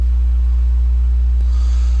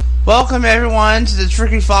Welcome everyone to the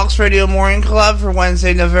Tricky Fox Radio Morning Club for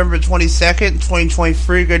Wednesday, November 22nd,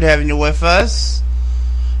 2023. Good having you with us.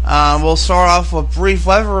 We'll start off with a brief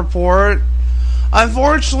weather report.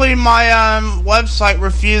 Unfortunately, my website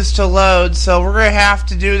refused to load, so we're going to have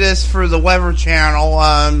to do this for the Weather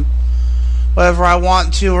Channel, whether I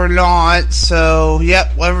want to or not. So,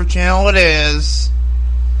 yep, Weather Channel it is.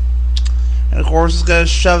 And of course, it's going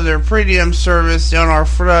to shove their premium service down our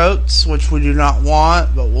throats, which we do not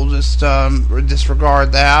want, but we'll just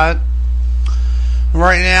disregard that.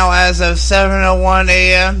 Right now, as of 7:01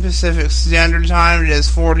 a.m. Pacific Standard Time, it is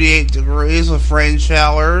 48 degrees with rain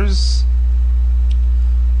showers.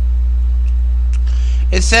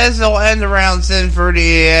 It says it'll end around 10:30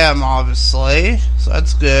 a.m., obviously, so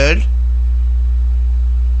that's good.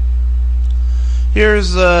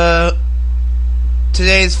 Here's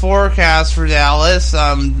today's forecast for Dallas.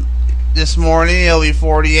 This morning it'll be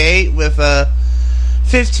 48 with a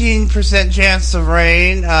 15% chance of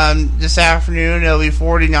rain. This afternoon it'll be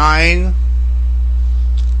 49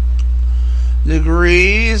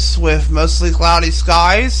 degrees with mostly cloudy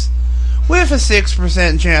skies with a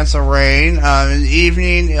 6% chance of rain. In the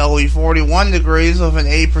evening it'll be 41 degrees with an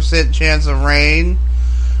 8% chance of rain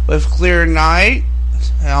with clear night.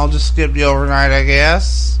 And I'll just skip the overnight, I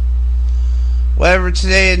guess. Weather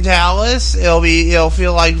today in Dallas, it'll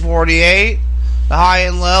feel like 48. The high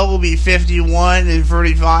and low will be 51 and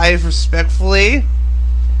 35 respectively.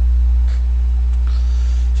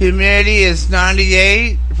 Humidity is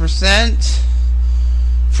 98%.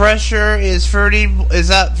 Pressure is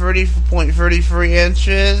up 30.33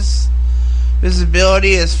 inches.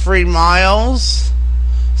 Visibility is 3 miles.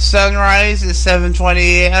 Sunrise is 7:20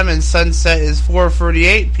 a.m. and sunset is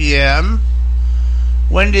 4:38 p.m.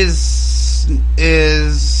 Wind is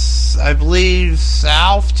I believe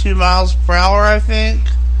south 2 miles per hour, I think.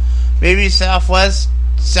 Maybe southeast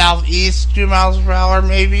 2 miles per hour,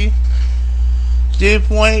 maybe. Dew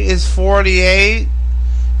point is 48.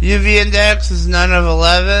 UV index is none of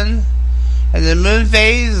 11. And the moon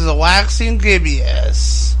phase is a waxing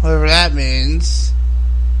gibbous, whatever that means.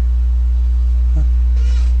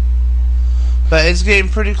 But it's getting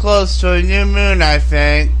pretty close to a new moon, I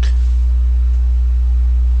think.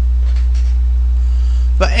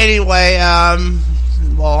 But anyway,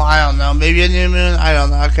 well, I don't know. Maybe a new moon? I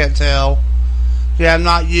don't know. I can't tell. Yeah, I'm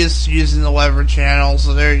not used to using the Weather Channel,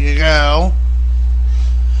 so there you go.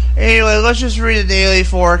 Anyway, let's just read the daily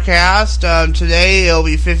forecast. Today, it'll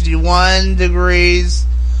be 51 degrees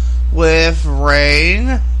with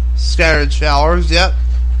rain. Scattered showers, yep.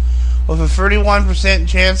 With a 31%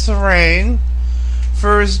 chance of rain.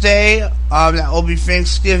 Thursday, that will be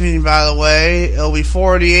Thanksgiving, by the way. It'll be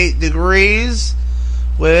 48 degrees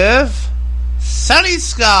with sunny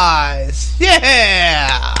skies.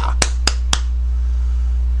 Yeah!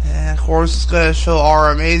 And of course, it's going to show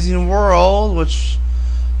Our Amazing World, which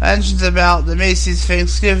mentions about the Macy's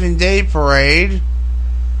Thanksgiving Day Parade.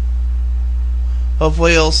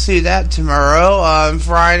 Hopefully, you'll see that tomorrow. On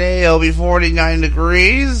Friday, it'll be 49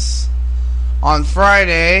 degrees. On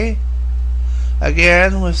Friday,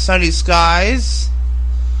 again, with sunny skies.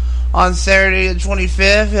 On Saturday the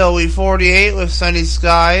 25th, it'll be 48 with sunny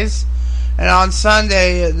skies. And on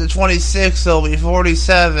Sunday the 26th, it'll be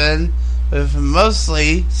 47 with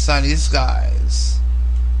mostly sunny skies.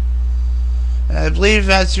 And I believe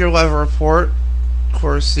that's your weather report,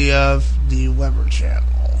 courtesy of the Weather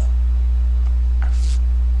Channel.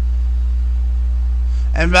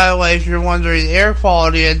 And by the way, if you're wondering, the air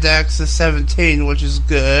quality index is 17, which is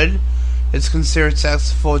good. It's considered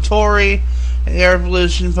satisfactory, and air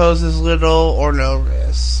pollution poses little or no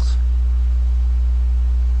risk.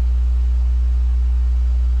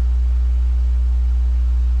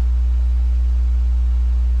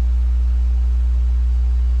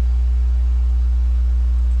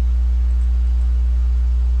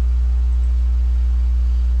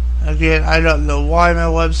 Again, I don't know why my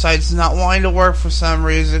website's not wanting to work for some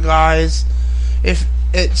reason, guys. If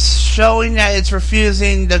it's showing that it's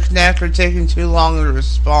refusing to connect or taking too long to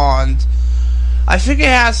respond, I think it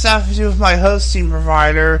has stuff to do with my hosting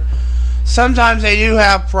provider. Sometimes they do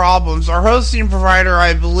have problems. Our hosting provider,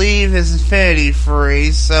 I believe, is Infinity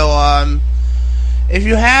free. So, if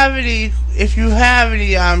you have any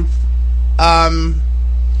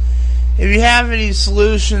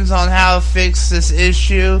solutions on how to fix this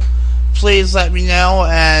issue, please let me know,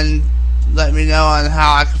 and let me know on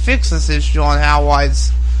how I can fix this issue, on how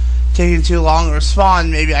it's taking too long to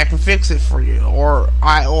respond. Maybe I can fix it for you,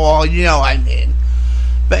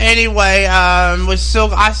 But anyway, I still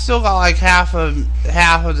got like half of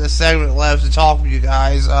the segment left to talk with you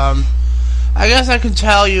guys. I guess I can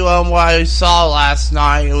tell you what I saw last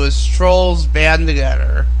night. It was Trolls Band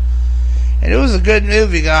Together. And it was a good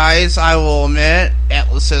movie, guys, I will admit.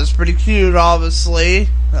 Atlas is pretty cute, obviously.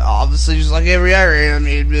 Obviously, just like every other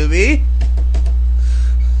animated movie.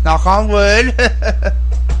 Knock on wood.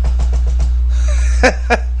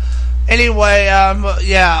 Anyway,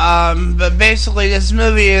 but basically this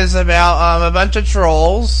movie is about a bunch of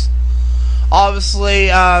trolls. Obviously,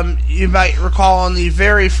 you might recall in the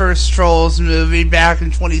very first Trolls movie back in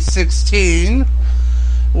 2016,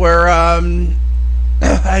 where,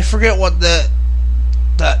 I forget what the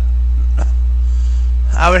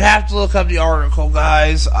I would have to look up the article,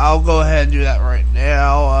 guys. I'll go ahead and do that right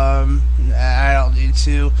now. I don't need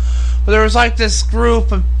to. But there was like this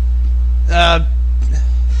group of, I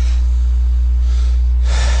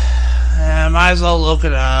might as well look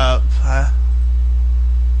it up.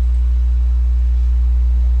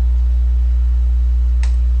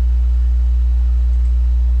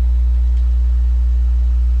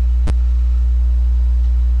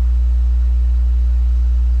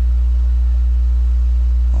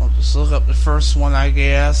 I'll just look up the first one, I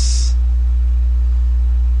guess.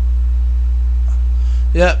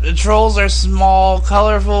 Yep, the trolls are small,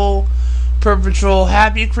 colorful, purposeful,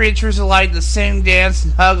 happy creatures who like to sing, dance,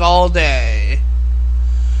 and hug all day.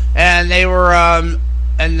 And they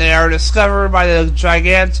are discovered by the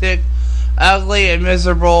gigantic, ugly, and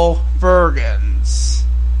miserable Bergens,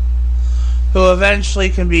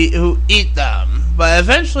 who eat them. But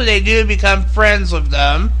eventually they do become friends with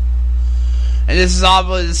them. And this is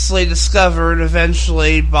obviously discovered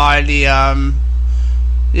eventually by the,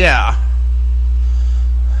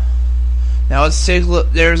 Now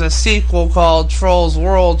there's a sequel called Trolls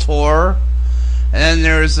World Tour, and then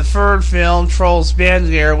there's the third film, Trolls Band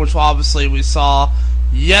Together, which obviously we saw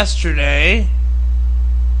yesterday.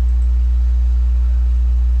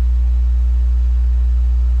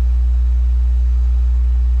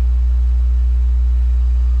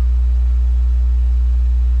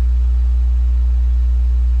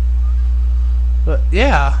 But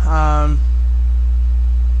yeah,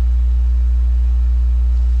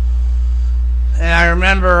 and I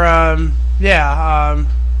remember,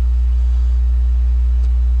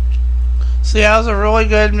 so yeah, it was a really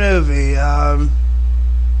good movie.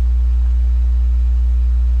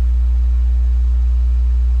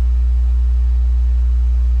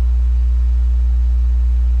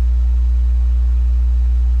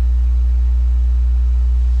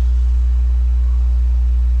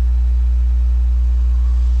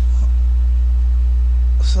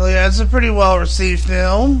 So yeah, it's a pretty well received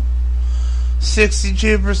film.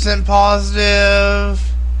 62% positive,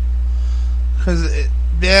 because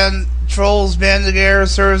Trolls Band Together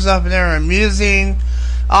serves up an amusing,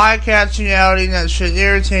 eye-catching outing that should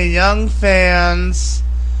entertain young fans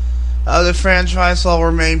of the franchise while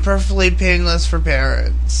remain perfectly painless for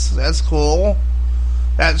parents. That's cool.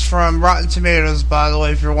 That's from Rotten Tomatoes, by the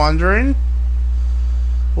way, if you're wondering.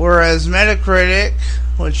 Whereas Metacritic,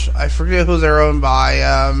 which I forget who they're owned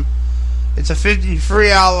by, it's a 53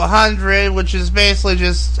 out of 100, which is basically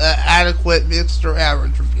just adequate mixed or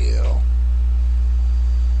average review.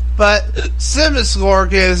 But CinemaScore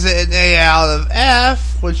gives it an A out of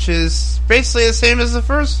F, which is basically the same as the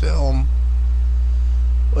first film,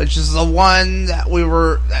 which is the one that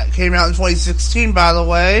came out in 2016, by the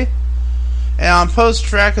way. And on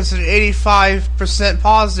PostTrack, it's an 85%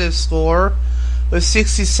 positive score, with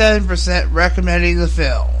 67% recommending the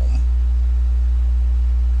film.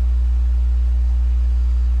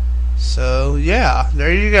 So, yeah,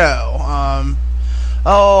 there you go.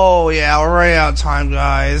 Oh, yeah, we're running out of time,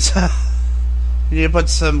 guys. We need to put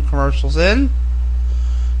some commercials in.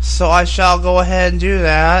 So I shall go ahead and do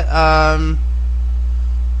that.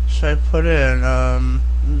 Should I put in,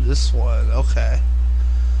 this one? Okay.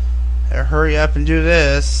 Better hurry up and do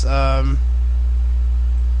this.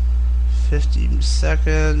 50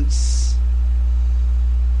 seconds.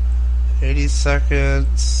 80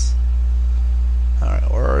 seconds.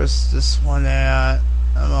 Alright, where is this one at?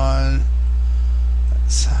 I'm on.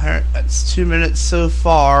 That's 2 minutes so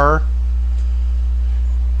far.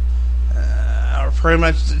 We're pretty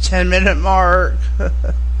much at the 10-minute mark.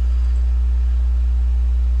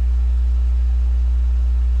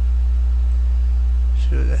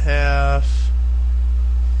 2.5.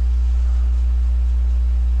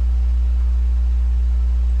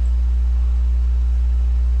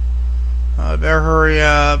 I better hurry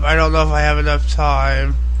up. I don't know if I have enough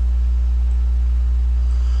time.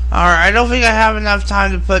 Alright, I don't think I have enough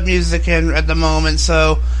time to put music in at the moment,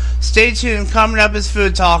 so stay tuned. Coming up is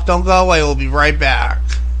Food Talk. Don't go away. We'll be right back.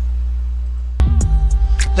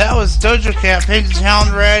 That was Doja Cat, Painted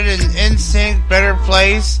Town Red, and NSYNC, Better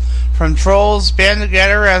Place, from Trolls Band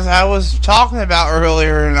Together, as I was talking about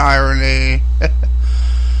earlier in Irony.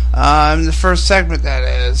 The first segment, that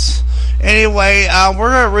is. Anyway,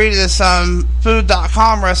 we're going to read this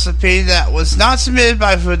Food.com recipe that was not submitted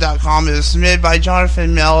by Food.com. It was submitted by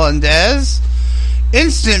Jonathan Melendez.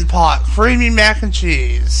 Instant Pot Creamy Mac and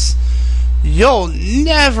Cheese. You'll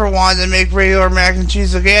never want to make regular mac and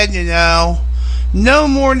cheese again, you know. No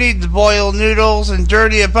more need to boil noodles and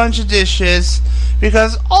dirty a bunch of dishes,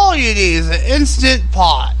 because all you need is an Instant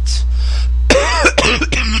Pot.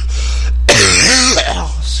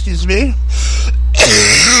 Excuse me.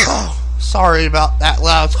 Sorry about that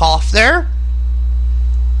loud cough there.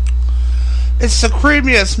 It's the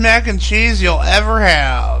creamiest mac and cheese you'll ever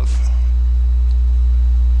have.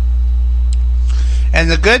 And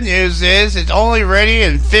the good news is it's only ready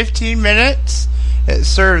in 15 minutes. It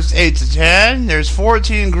serves 8 to 10. There's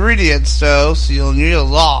 14 ingredients though, so you'll need a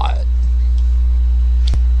lot.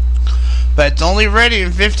 But it's only ready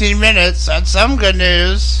in 15 minutes. That's some good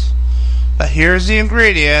news. But here's the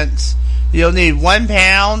ingredients. You'll need 1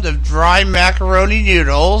 pound of dry macaroni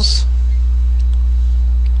noodles,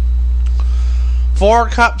 4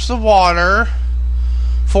 cups of water,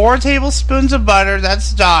 4 tablespoons of butter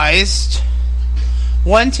that's diced,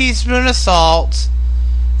 1 teaspoon of salt,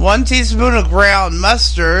 1 teaspoon of ground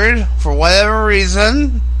mustard for whatever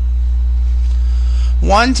reason,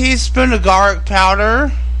 1 teaspoon of garlic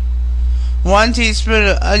powder, 1 teaspoon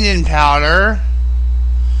of onion powder,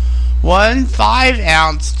 1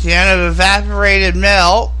 5-ounce can of evaporated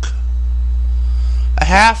milk, a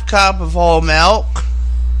half cup of whole milk,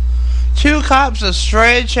 2 cups of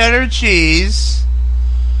shredded cheddar cheese,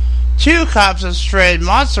 2 cups of shredded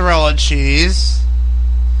mozzarella cheese,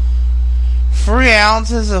 3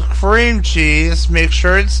 ounces of cream cheese, make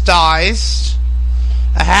sure it's diced,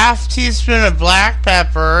 a half teaspoon of black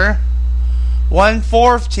pepper,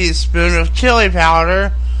 1/4 teaspoon of chili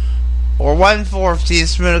powder, or 1/4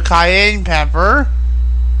 teaspoon of cayenne pepper,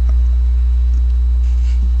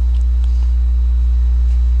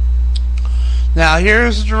 now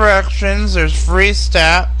here's the directions. There's 3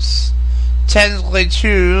 steps, technically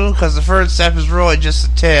 2, because the first step is really just a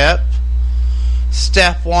tip.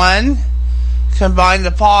 Step 1, combine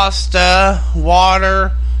the pasta,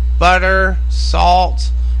 water, butter,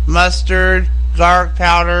 salt, mustard, garlic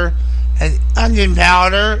powder, and onion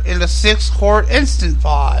powder in a 6-quart Instant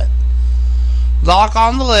Pot. Lock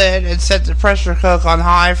on the lid and set the pressure cook on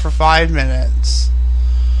high for 5 minutes.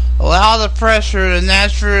 Allow the pressure to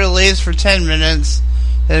naturally release for 10 minutes,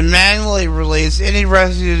 then manually release any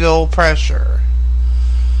residual pressure.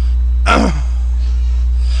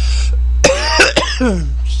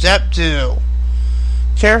 Step 2.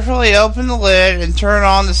 Carefully open the lid and turn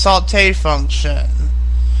on the saute function.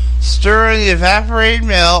 Stir in the evaporated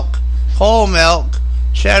milk, whole milk,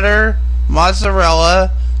 cheddar, mozzarella,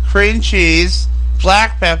 cream cheese,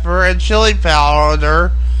 black pepper, and chili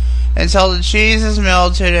powder until the cheese is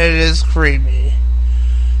melted and it is creamy.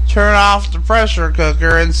 Turn off the pressure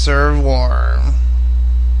cooker and serve warm.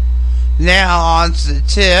 Now on to the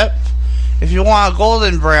tip. If you want a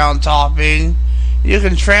golden brown topping, you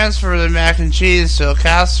can transfer the mac and cheese to a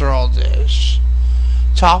casserole dish.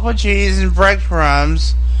 Top with cheese and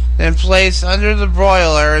breadcrumbs, then place under the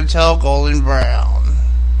broiler until golden brown.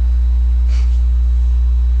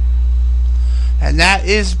 And that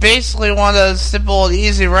is basically one of those simple and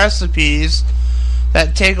easy recipes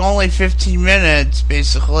that take only 15 minutes,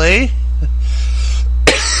 basically.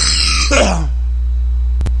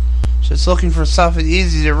 Just looking for something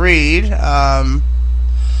easy to read.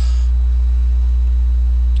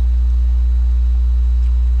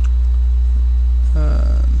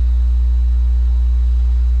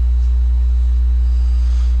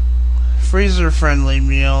 Freezer-friendly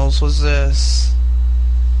meals was this.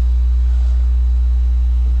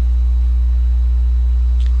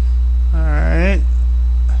 Alright.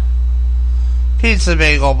 Pizza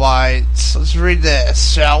bagel bites. Let's read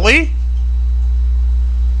this, shall we?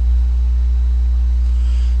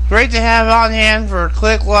 Great to have on hand for a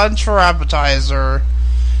quick lunch or appetizer.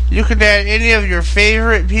 You can add any of your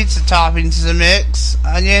favorite pizza toppings to the mix.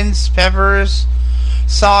 Onions, peppers,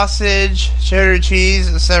 sausage, cheddar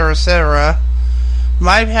cheese, etc., etc.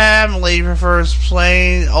 My family prefers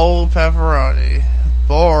plain old pepperoni.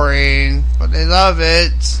 Boring, but they love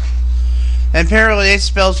it. And apparently they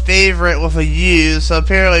spelled favorite with a U, so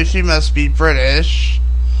apparently she must be British.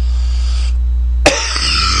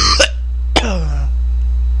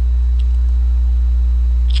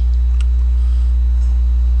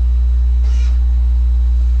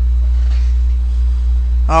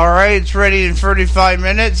 Alright, it's ready in 35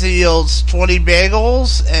 minutes. It yields 20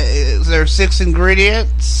 bagels. There are 6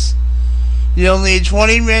 ingredients. You'll need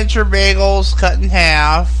 20 miniature bagels cut in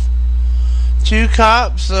half, 2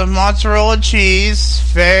 cups of mozzarella cheese,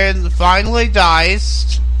 finely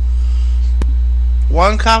diced,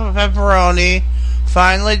 1 cup of pepperoni,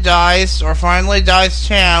 finely diced or finely diced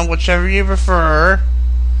ham, whichever you prefer,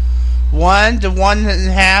 1 to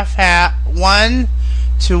 1.5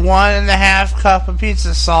 cup of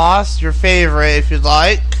pizza sauce, your favorite if you'd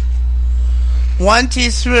like, 1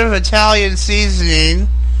 teaspoon of Italian seasoning,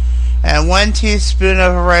 and 1 teaspoon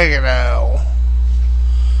of oregano.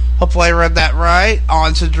 Hopefully I read that right.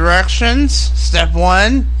 On to directions. Step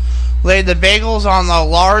 1, lay the bagels on the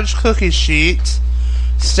large cookie sheet.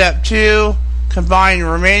 Step 2, combine the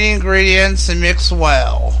remaining ingredients and mix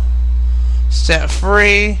well. Step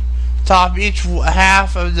 3, top each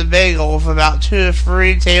half of the bagel with about 2 to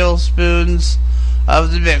 3 tablespoons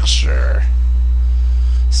of the mixture.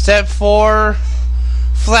 Step 4,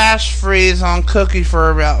 flash freeze on cookie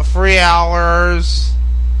for about 3 hours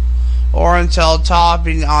or until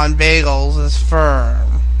topping on bagels is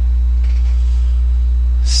firm.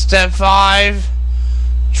 Step 5,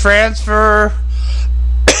 transfer.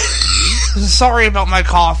 Sorry about my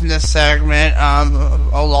cough in this segment,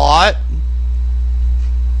 a lot.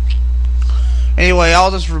 Anyway,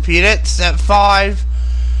 I'll just repeat it. Step 5,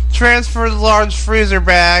 transfer the large freezer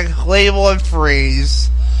bag, label and freeze.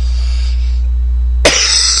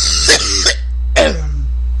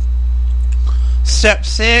 Step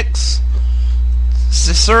 6,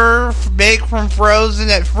 serve, bake from frozen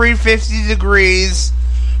at 350 degrees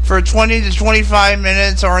for 20 to 25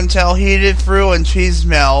 minutes or until heated through and cheese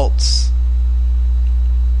melts.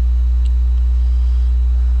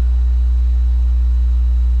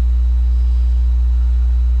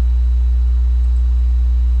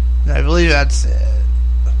 I believe that's it.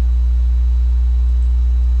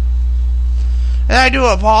 And I do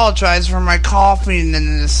apologize for my coughing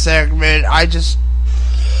in this segment. I just...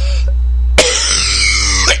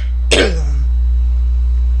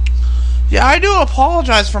 Yeah, I do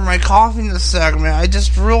apologize for my coughing in this segment. I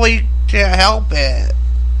just really can't help it.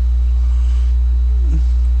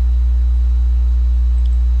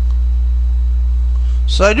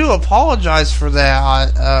 So I do apologize for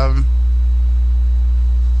that.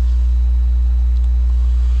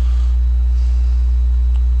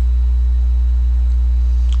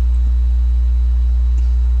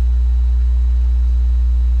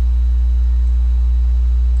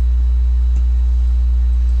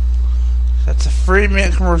 That's a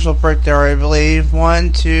 3-minute commercial break there, I believe.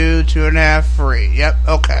 1, 2, 2.5, 3. Yep,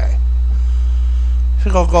 okay. I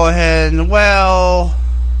think I'll go ahead and, well...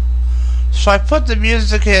 Should I put the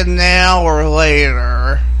music in now or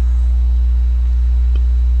later?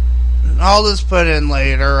 I'll just put it in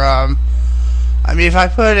later. I mean, if I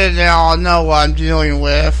put it in now, I'll know what I'm dealing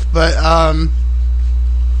with. But,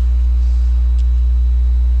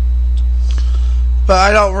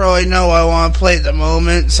 I don't really know what I want to play at the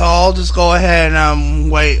moment, so I'll just go ahead and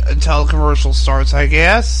wait until the commercial starts, I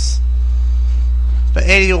guess. But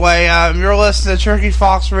anyway, you're listening to Turkey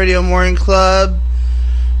Fox Radio Morning Club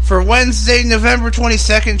for Wednesday, November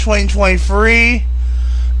 22nd, 2023.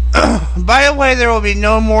 By the way, there will be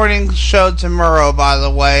no morning show tomorrow, by the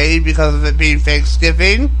way, because of it being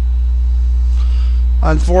Thanksgiving.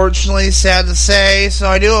 Unfortunately, sad to say, so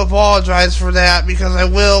I do apologize for that, because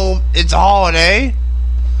it's a holiday.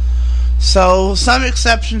 So, some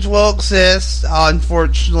exceptions will exist,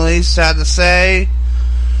 unfortunately, sad to say.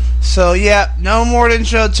 So, yeah, no morning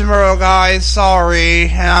show tomorrow, guys, sorry.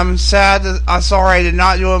 And I'm sorry I did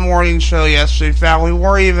not do a morning show yesterday. In fact, we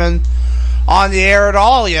weren't even on the air at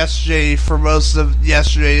all yesterday for most of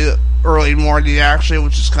yesterday, early morning, actually,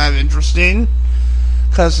 which is kind of interesting.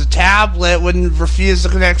 Because the tablet wouldn't refuse to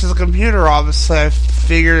connect to the computer, obviously. I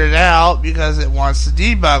figured it out because it wants to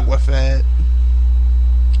debug with it.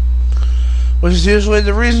 Which is usually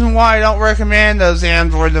the reason why I don't recommend those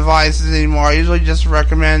Android devices anymore. I usually just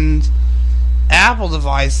recommend Apple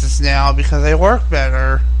devices now because they work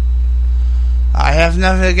better. I have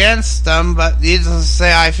nothing against them, but needless to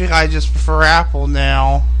say, I think I just prefer Apple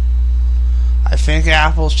now. I think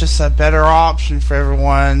Apple's just a better option for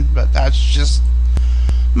everyone, but that's just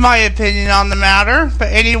my opinion on the matter.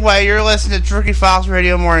 But anyway, you're listening to Turkey Fox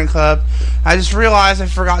Radio Morning Club. I just realized I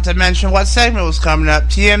forgot to mention what segment was coming up.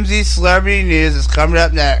 TMZ Celebrity News is coming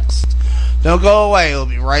up next. Don't go away, we'll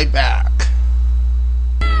be right back.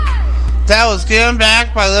 That was Given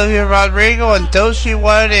Back by Olivia Rodrigo and Doshi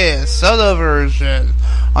What It Is, solo version,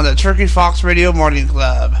 on the Turkey Fox Radio Morning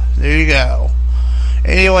Club. There you go.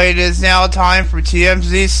 Anyway, it is now time for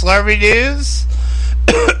TMZ Celebrity News.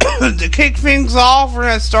 To kick things off, we're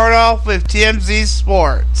going to start off with TMZ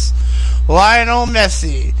Sports. Lionel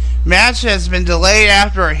Messi. Match has been delayed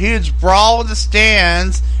after a huge brawl in the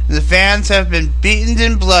stands, and the fans have been beaten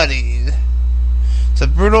and bloodied. It's a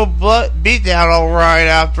brutal beatdown, alright,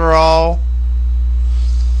 after all.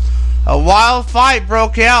 A wild fight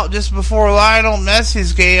broke out just before Lionel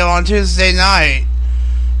Messi's game on Tuesday night.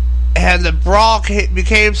 And the brawl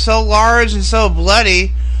became so large and so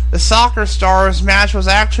bloody, the soccer stars match was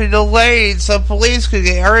actually delayed so police could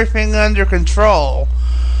get everything under control.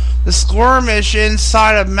 The skirmish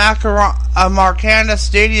inside of Maracanã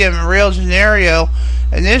Stadium in Rio de Janeiro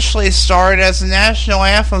initially started as the national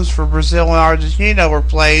anthems for Brazil and Argentina were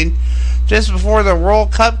playing just before the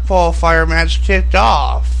World Cup qualifier match kicked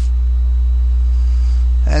off.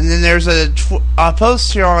 And then there's a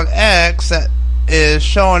post here on X that is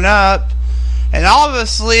showing up, and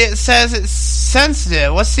obviously it says it's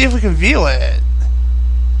sensitive. Let's see if we can view it.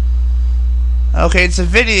 Okay, it's a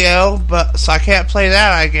video, but so I can't play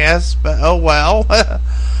that, I guess, but oh well. But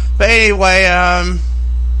anyway,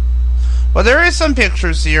 well, there is some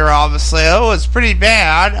pictures here, obviously. Oh, it's pretty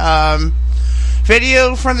bad.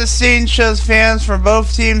 Video from the scene shows fans from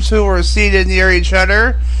both teams who were seated near each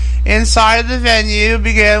other inside the venue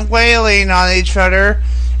began wailing on each other,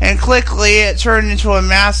 and quickly it turned into a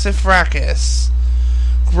massive fracas.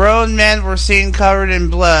 Grown men were seen covered in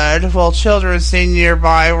blood, while children seen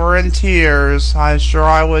nearby were in tears. I'm sure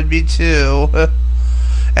I would be too.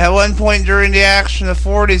 At one point during the action, the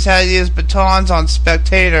authorities had to use batons on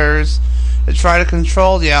spectators to try to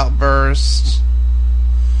control the outburst.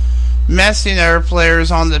 Messi and other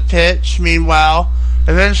players on the pitch, meanwhile,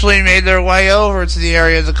 eventually made their way over to the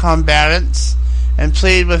area of the combatants and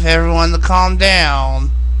pleaded with everyone to calm down.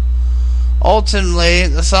 Ultimately,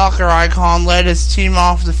 the soccer icon led his team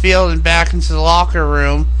off the field and back into the locker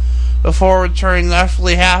room before returning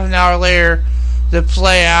roughly half an hour later to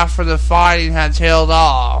play after the fighting had tailed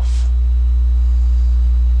off.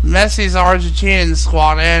 Messi's Argentinian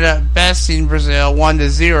squad ended up besting Brazil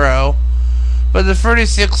 1-0, but the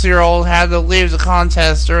 36-year-old had to leave the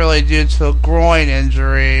contest early due to a groin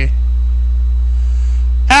injury.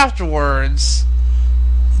 Afterwards,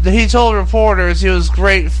 he told reporters he was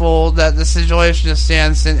grateful that the situation in the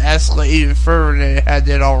stands didn't escalate even further than it had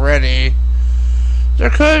did already. There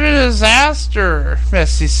could have been a disaster,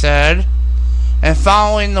 Messi said. And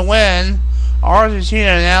following the win,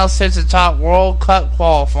 Argentina now sits atop World Cup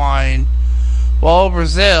qualifying, while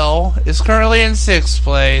Brazil is currently in 6th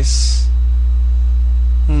place.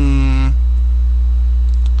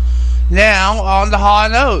 Now, on to Ha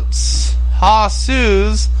and Oates. Ha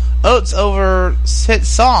sues Oates over hit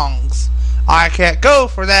songs. I can't go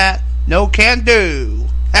for that. No can do.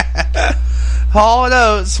 Ha and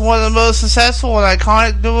Oates, one of the most successful and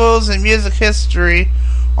iconic duos in music history,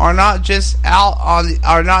 are not just on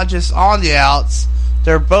the outs.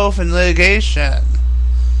 They're both in litigation.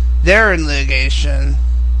 They're in litigation.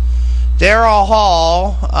 Daryl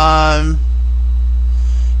Hall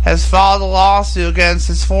has filed a lawsuit against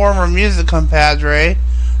his former music compadre,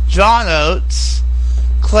 John Oates,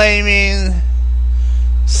 claiming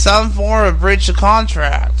some form of breach of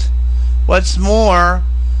contract. What's more,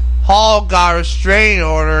 Hall got a restraining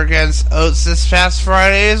order against Oates this past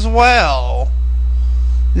Friday as well.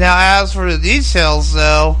 Now, as for the details,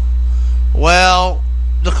 though, well,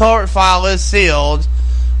 the court file is sealed,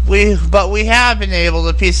 but we have been able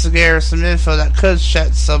to piece together some info that could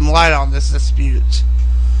shed some light on this dispute.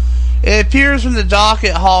 It appears from the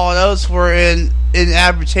docket Hall and Oates were in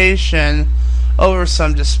arbitration over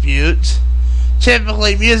some dispute.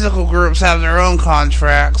 Typically, musical groups have their own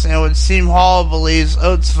contracts, and it would seem Hall believes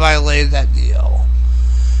Oates violated that deal.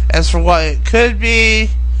 As for what it could be,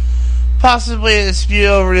 possibly a dispute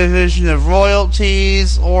over the division of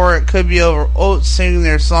royalties, or it could be over Oates singing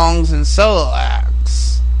their songs in solo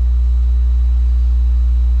acts.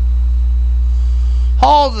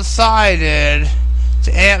 Hall decided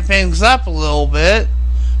to amp things up a little bit,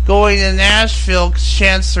 going to Nashville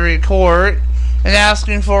Chancery Court and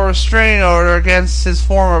asking for a restraining order against his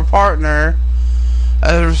former partner,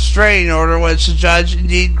 a restraining order which the judge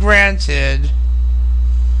indeed granted.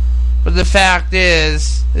 But the fact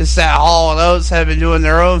is that Hall and Oates have been doing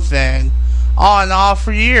their own thing, on and off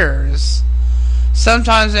for years.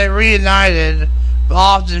 Sometimes they reunited, but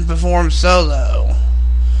often performed solo.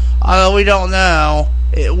 Although we don't know,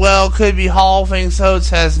 it could be Hall thinks Oates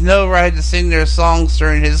has no right to sing their songs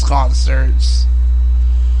during his concerts.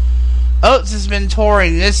 Oates has been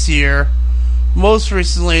touring this year, most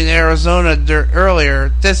recently in Arizona earlier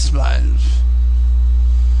this month.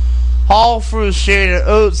 Hall threw shade at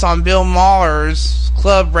Oates on Bill Maher's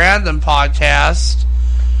Club Random podcast,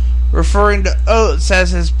 referring to Oates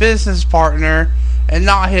as his business partner and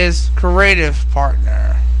not his creative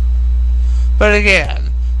partner. But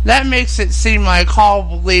again, that makes it seem like Hall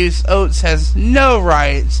believes Oates has no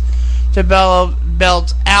rights to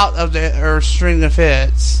belt out of their string of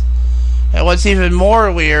hits. And what's even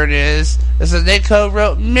more weird is that they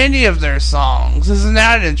co-wrote many of their songs. Isn't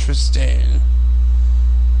that interesting?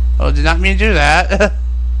 Oh, did not mean to do that.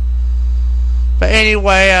 But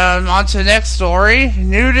anyway, on to the next story.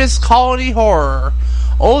 Nudist colony horror.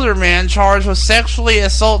 Older man charged with sexually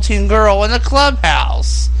assaulting girl in a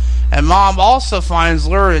clubhouse. And mom also finds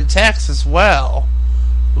lurid text as well.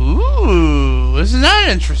 Ooh, isn't that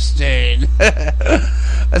interesting?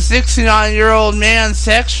 A 69-year-old man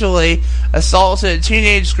sexually assaulted a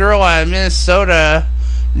teenage girl at a Minnesota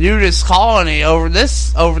nudist colony over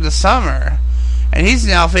the summer. And he's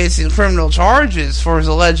now facing criminal charges for his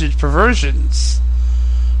alleged perversions.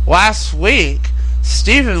 Last week,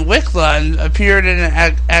 Stephen Wicklund appeared in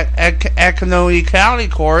an Oconee County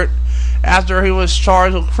court after he was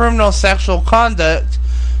charged with criminal sexual conduct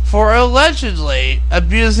for allegedly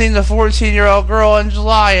abusing the 14-year-old girl in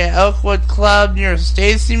July at Oakwood Club near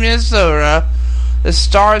Stacy, Minnesota, the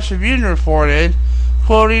Star Tribune reported,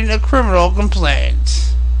 quoting a criminal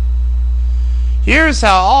complaint. Here's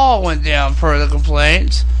how all went down per the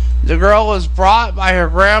complaint. The girl was brought by her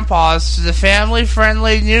grandpas to the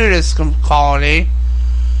family-friendly nudist colony,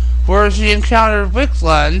 where she encountered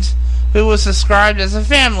Wicklund, who was described as a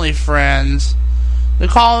family friend. The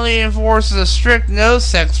colony enforces a strict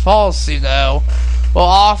no-sex policy, though, while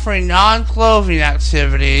offering non-clothing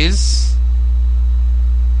activities.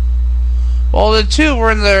 While the two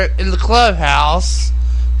were in the clubhouse,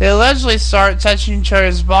 they allegedly started touching each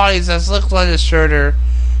other's bodies as Wicklund assured her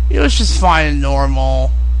it was just fine and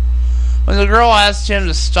normal. When the girl asked him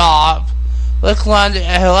to stop, Wicklund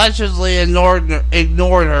allegedly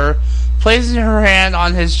ignored her, placing her hand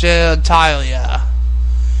on his genitalia.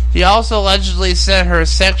 He also allegedly sent her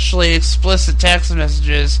sexually explicit text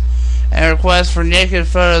messages and requests for naked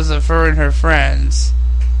photos of her and her friends.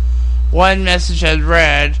 One message had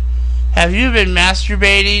read, "Have you been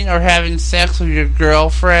masturbating or having sex with your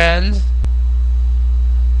girlfriend?"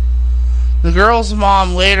 The girl's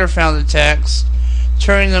mom later found the text,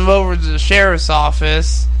 turning them over to the sheriff's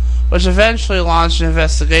office, which eventually launched an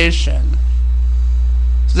investigation.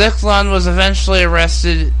 Wicklund was eventually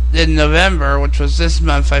arrested in November, which was this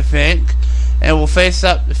month, I think, and will face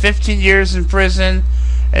up to 15 years in prison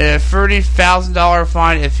and a $30,000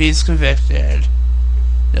 fine if he's convicted.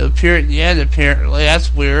 It'll appear at the end, apparently.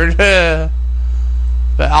 That's weird. But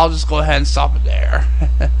I'll just go ahead and stop it there.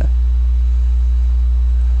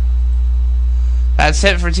 That's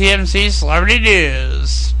it for TMC Celebrity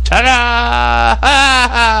News. Ta-da!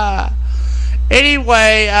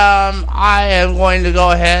 Anyway, I am going to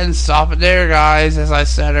go ahead and stop it there, guys, as I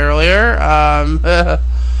said earlier.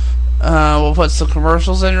 We'll put some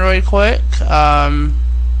commercials in really quick. 2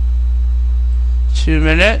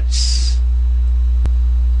 minutes.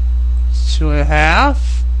 2.5.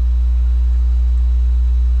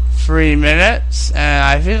 3 minutes. And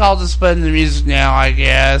I think I'll just put in the music now, I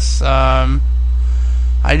guess.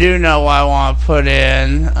 I do know what I want to put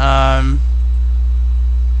in.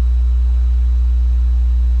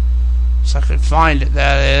 So I could find it,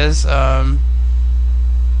 that is. And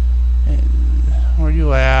where are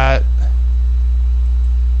you at?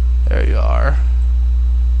 There you are.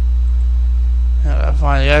 Now I gotta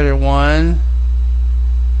find the other one.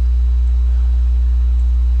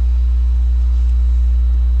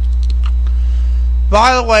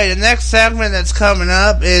 By the way, the next segment that's coming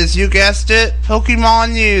up is, you guessed it,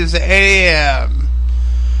 Pokemon News at 8 a.m.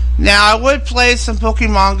 Now, I would play some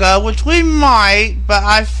Pokemon Go, which we might, but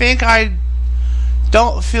I think I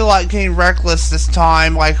don't feel like getting reckless this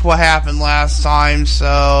time, like what happened last time,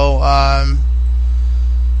 so,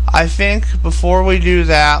 I think before we do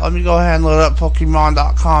that, let me go ahead and load up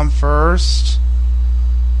Pokemon.com first.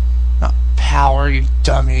 Not power, you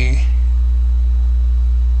dummy.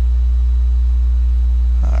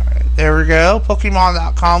 Alright, there we go.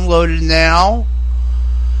 Pokemon.com loaded now.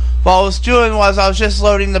 What I was doing was I was just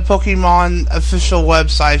loading the Pokemon official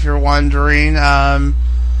website, if you're wondering,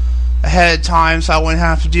 ahead of time, so I wouldn't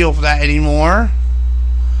have to deal with that anymore.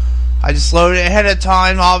 I just loaded it ahead of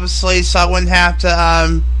time, obviously, so I wouldn't have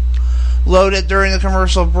to load it during the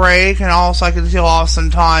commercial break, and also I could kill off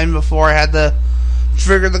some time before I had to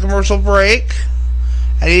trigger the commercial break.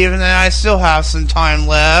 And even then, I still have some time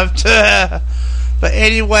left. But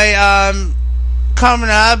anyway, coming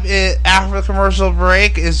up after the commercial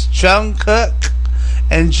break is Jungkook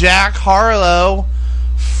and Jack Harlow,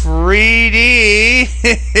 3D.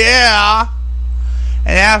 Yeah.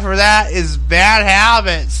 And after that is Bad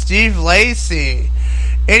Habit, Steve Lacy.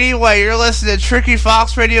 Anyway, you're listening to Tricky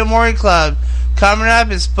Fox Radio Morning Club. Coming up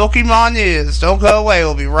is Pokemon News. Don't go away.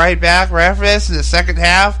 We'll be right back right after this in the second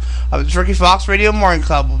half of the Tricky Fox Radio Morning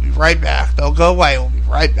Club. We'll be right back. Don't go away. We'll be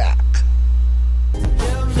right back.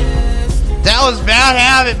 That was Bad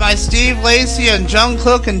Habit by Steve Lacy and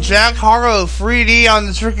Jungkook and Jack Harlow, 3D on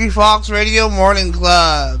the Tricky Fox Radio Morning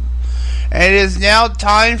Club. And it is now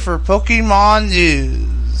time for Pokemon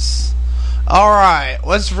News. Alright,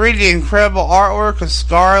 let's read the incredible artwork of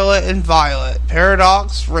Scarlet and Violet,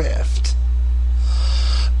 Paradox Rift.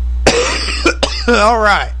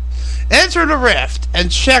 Alright, enter the Rift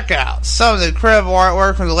and check out some of the incredible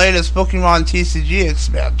artwork from the latest Pokemon TCG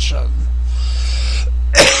expansion.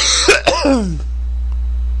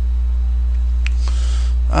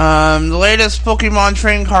 The latest Pokemon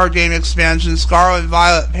trading card game expansion, Scarlet and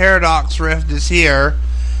Violet Paradox Rift, is here,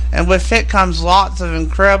 and with it comes lots of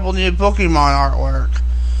incredible new Pokemon artwork.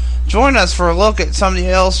 Join us for a look at some of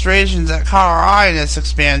the illustrations that caught our eye in this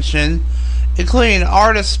expansion, including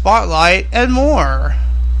artist spotlight and more.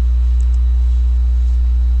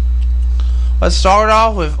 Let's start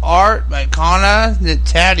off with art by Kana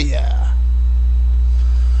Natadia.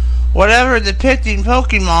 Whatever depicting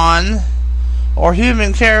Pokemon or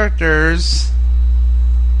human characters,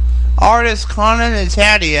 artist Kana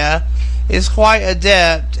Natadia is quite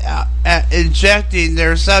adept at injecting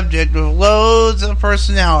their subject with loads of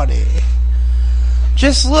personality.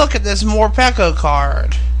 Just look at this Morpeko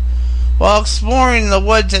card. While exploring the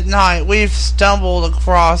woods at night, we've stumbled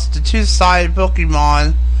across the two-sided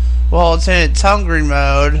Pokemon while it's in its hungry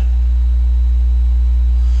mode,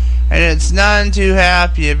 and it's none too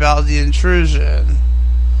happy about the intrusion.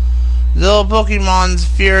 The little Pokemon's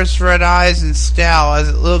fierce red eyes and scowl as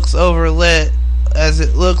it looks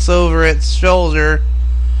over its shoulder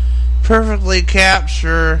perfectly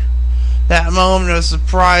capture that moment of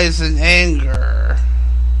surprise and anger.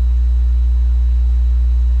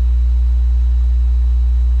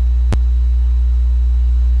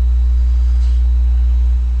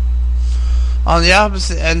 On the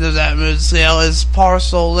opposite end of that mood scale is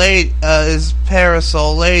Parasol Lady,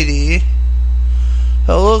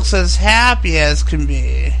 who looks as happy as can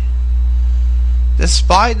be.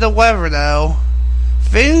 Despite the weather, though,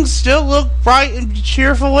 things still look bright and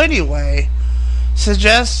cheerful anyway,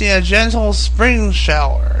 suggesting a gentle spring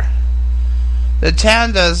shower. The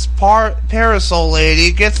Tanda's Parasol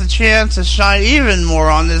Lady gets a chance to shine even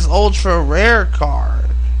more on this ultra rare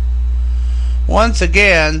card. Once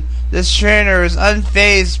again, this trainer is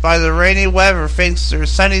unfazed by the rainy weather thanks to her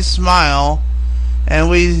sunny smile, and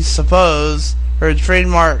we suppose her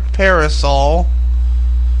trademark parasol.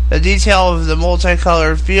 The detail of the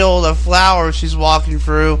multicolored field of flowers she's walking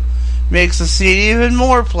through makes the scene even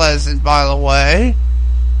more pleasant, by the way.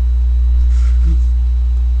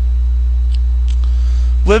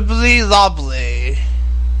 Wibbly lobbly.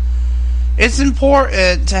 It's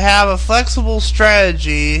important to have a flexible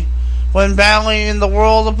strategy when battling in the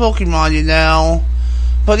world of Pokemon, you know.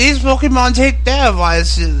 But these Pokemon take that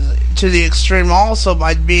advice to the extreme also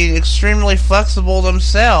by being extremely flexible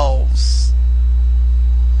themselves.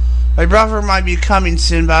 My brother might be coming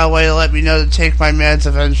soon, by the way, to let me know to take my meds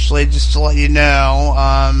eventually, just to let you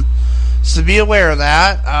know. So be aware of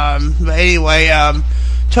that. But anyway,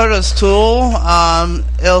 Toto's Tool,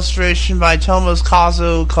 illustration by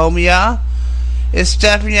Tomokazu Komiya, is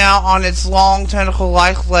stepping out on its long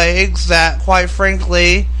tentacle-like legs that, quite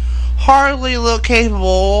frankly, hardly look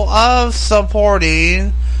capable of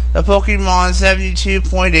supporting the Pokemon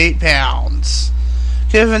 72.8 pounds.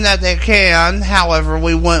 Given that they can, however,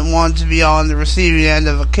 we wouldn't want to be on the receiving end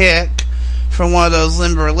of a kick from one of those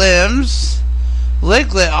limber limbs.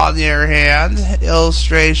 Liglet, on the other hand,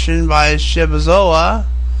 illustration by Shibuzoa,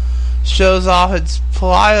 shows off its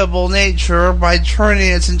pliable nature by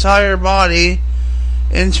turning its entire body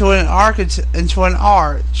into an arch.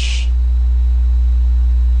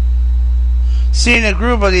 Seeing a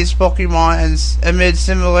group of these Pokemon amid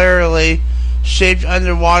similarly shaped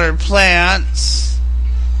underwater plants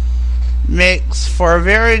makes for a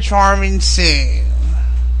very charming scene.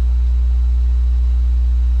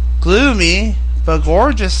 Gloomy, but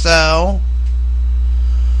gorgeous though.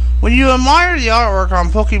 When you admire the artwork on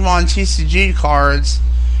Pokemon TCG cards,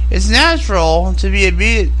 it's natural to be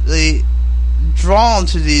immediately drawn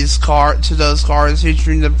to those cards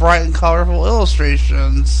featuring the bright and colorful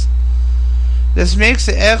illustrations. This makes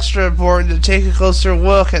it extra important to take a closer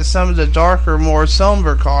look at some of the darker, more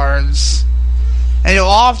somber cards, and you'll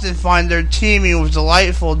often find they're teeming with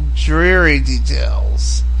delightful, dreary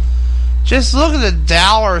details. Just look at the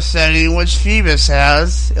dour setting which Phoebus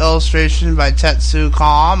has, illustration by Tetsu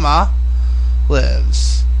Kawama,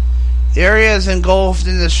 lives. Areas engulfed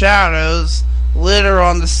in the shadows, litter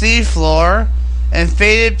on the seafloor, and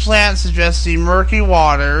faded plants suggesting murky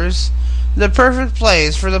waters, the perfect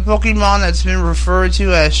place for the Pokemon that's been referred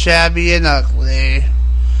to as shabby and ugly.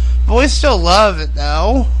 But we still love it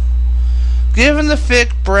though. Given the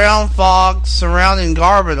thick brown fog surrounding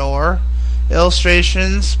Garbodor,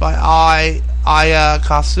 illustrations by Aya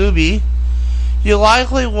Kasubi, you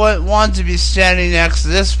likely wouldn't want to be standing next to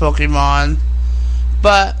this Pokemon,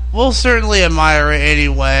 but we'll certainly admire it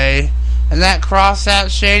anyway. And that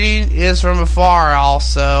cross-hatch shading is from afar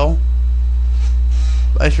also,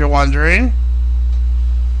 if you're wondering.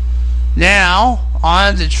 Now,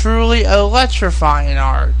 on to truly electrifying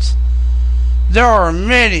art. There are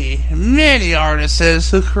many, many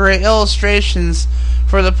artists who create illustrations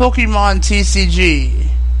for the Pokemon TCG.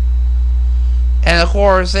 And of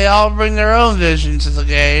course, they all bring their own vision to the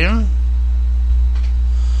game.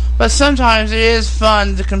 But sometimes it is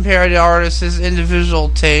fun to compare the artists' individual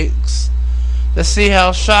takes to see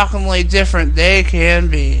how shockingly different they can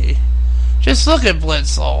be. Just look at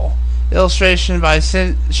Blitzel, illustration by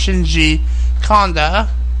Shinji Kanda.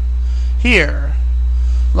 Here,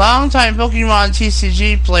 longtime Pokemon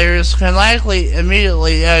TCG players can likely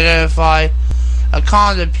immediately identify a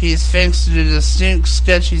Kanda piece thanks to the distinct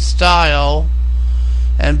sketchy style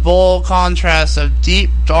and bold contrast of deep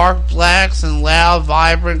dark blacks and loud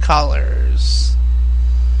vibrant colors.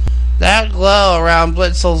 That glow around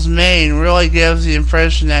Blitzel's mane really gives the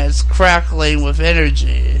impression that it's crackling with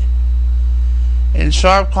energy. In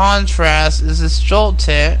sharp contrast is this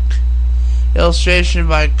Joltik, illustration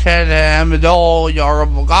by Kenta Amidol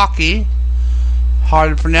Yarobogaki.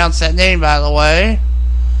 Hard to pronounce that name, by the way.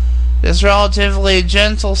 This relatively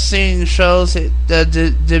gentle scene shows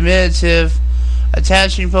the diminutive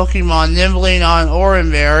attaching Pokemon nibbling on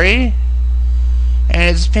Oranberry,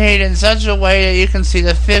 and it's painted in such a way that you can see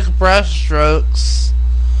the thick brush strokes,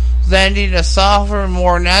 lending a softer,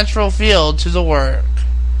 more natural feel to the work.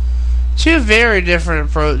 Two very different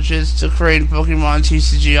approaches to creating Pokemon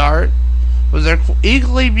TCG art, but they're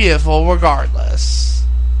equally beautiful regardless.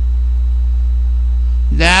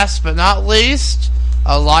 Last but not least,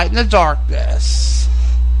 A Light in the Darkness.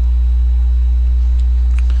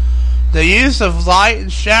 The use of light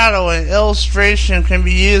and shadow in illustration can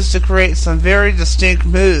be used to create some very distinct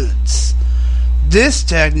moods. This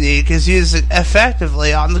technique is used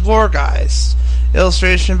effectively on the Gourgeist,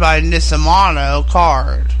 illustration by Nissimano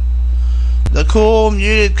card. The cool,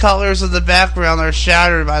 muted colors of the background are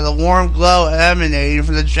shattered by the warm glow emanating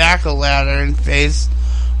from the jack-o'-lantern face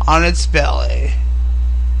on its belly.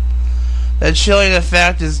 The chilling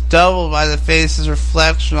effect is doubled by the face's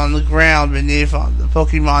reflection on the ground beneath the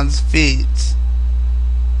Pokemon's feet.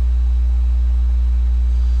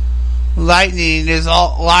 Lighting is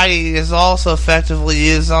also effectively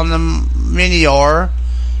used on the Minior,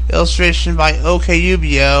 illustration by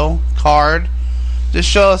Okayubio card, to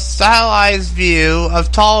show a stylized view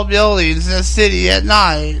of tall buildings in a city at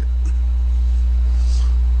night.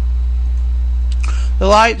 The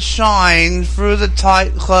light shines through the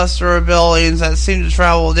tight cluster of buildings that seem to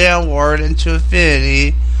travel downward into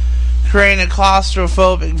infinity, creating a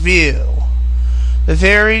claustrophobic view. The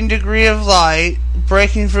varying degree of light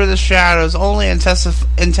breaking through the shadows only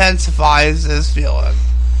intensifies this feeling.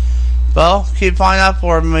 Well, keep on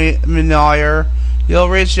upward, Minoir. You'll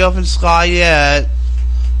reach the open sky yet.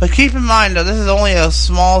 But keep in mind, though, this is only a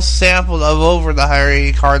small sample of over the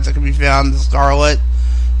 180 cards that can be found in the Scarlet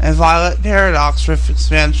and Violet Paradox Rift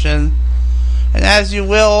expansion. And as you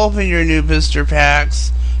will open your new booster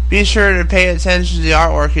packs, be sure to pay attention to the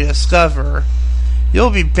artwork you discover. You'll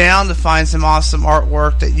be bound to find some awesome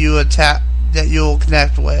artwork that you'll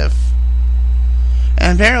connect with.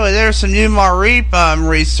 And apparently there's some new Mareep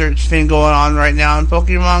research thing going on right now in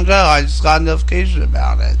Pokemon Go. I just got a notification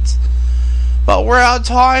about it. But we're out of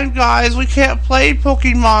time, guys. We can't play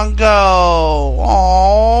Pokemon Go.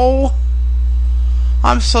 Oh,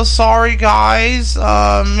 I'm so sorry, guys.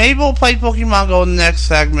 Maybe we'll play Pokemon Go in the next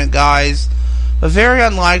segment, guys. But very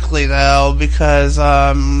unlikely, though, because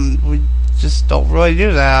we just don't really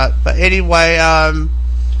do that. But anyway,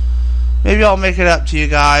 maybe I'll make it up to you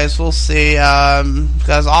guys. We'll see.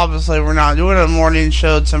 Because obviously we're not doing a morning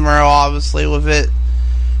show tomorrow, obviously, with it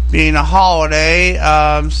being a holiday.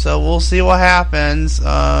 So we'll see what happens.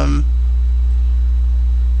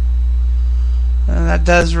 And that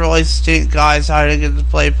does really stink, guys, how to get to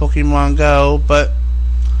play Pokemon Go. But,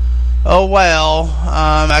 oh well.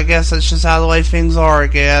 I guess that's just how the way things are, I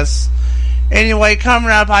guess. Anyway,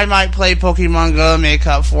 coming up, I might play Pokemon Go and make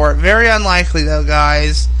up for it. Very unlikely, though,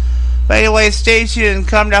 guys. But anyway, stay tuned.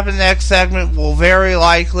 Coming up in the next segment will very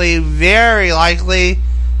likely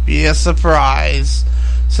be a surprise.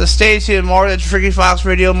 So stay tuned. More of the Tricky Fox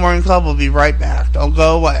Radio Morning Club will be right back. Don't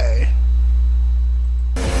go away.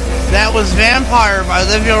 That was Vampire by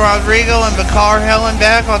Olivia Rodrigo and Bakar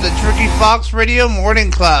Hellenbeck on the Tricky Fox Radio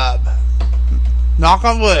Morning Club. Knock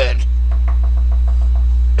on wood.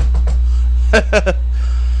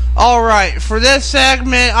 Alright, for this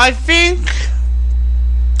segment, I think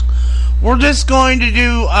we're just going to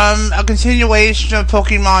do a continuation of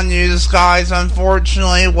Pokemon news, guys.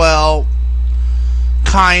 Unfortunately, well,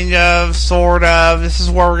 kind of, sort of. This is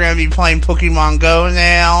where we're going to be playing Pokemon Go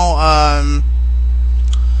now.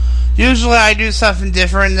 Usually I do something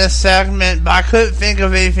different in this segment, but I couldn't think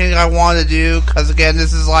of anything I want to do, because again,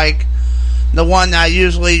 this is like the one that I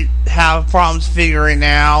usually have problems figuring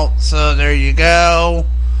out, so there you go.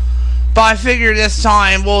 But I figured this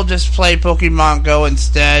time we'll just play Pokemon Go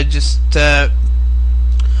instead, just to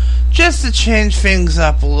change things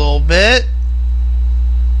up a little bit.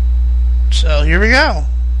 So here we go.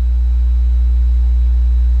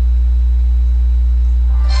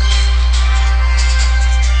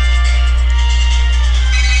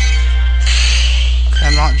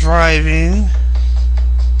 I'm not driving.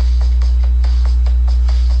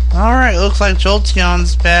 Alright, looks like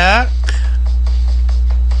Jolteon's back.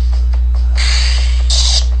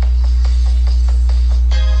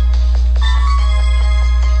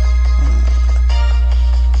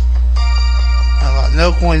 I got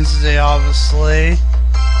no coins today, obviously.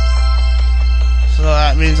 So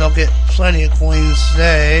that means I'll get plenty of coins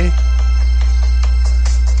today.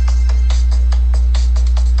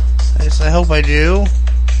 At least I hope I do.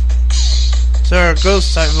 Is there a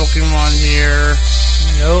ghost type Pokemon here?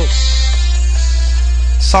 Nope.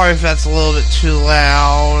 Sorry if that's a little bit too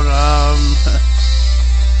loud.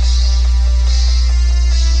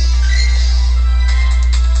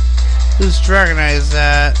 Whose Dragonite is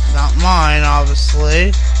that? Not mine,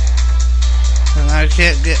 obviously. And I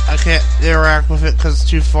can't interact with it because it's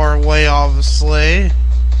too far away, obviously.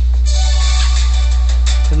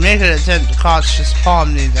 To make an attempt to cautious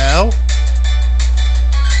palm me, though.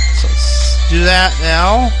 So let's do that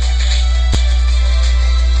now.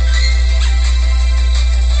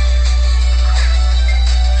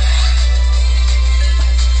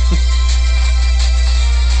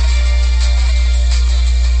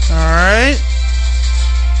 Alright.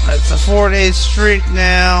 That's a 4-day streak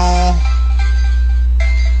now.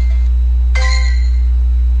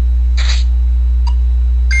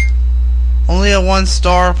 Only a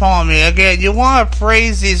 1-star Palmy. Again, you want to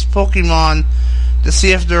praise these Pokemon to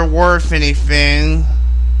see if they're worth anything.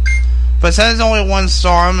 But since it's only 1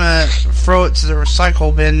 star, I'm going to throw it to the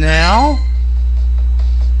recycle bin now.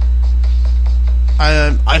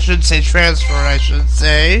 I should say transfer, I should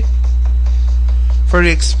say. For the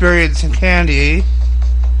experience in candy.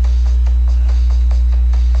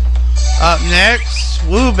 Up next,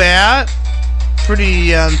 Woobat.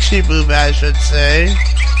 Pretty cheap Woobat, I should say.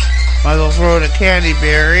 Might as well throw in a Candy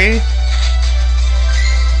Berry.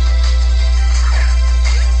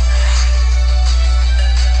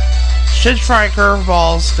 Should try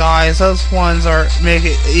curveballs, guys. Those ones make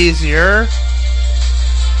it easier.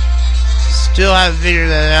 Still haven't figured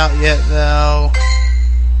that out yet, though.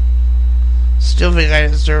 Still think I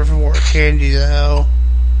deserve more candy, though.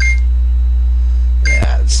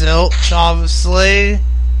 Yeah, Zilch, obviously.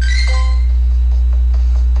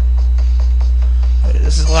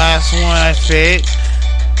 This is the last one, I think.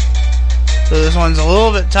 So this one's a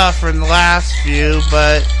little bit tougher than the last few,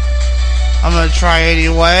 but I'm gonna try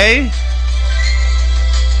anyway.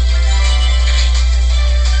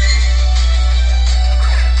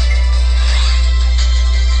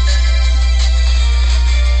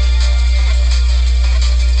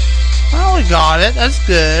 Well, we got it. That's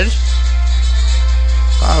good.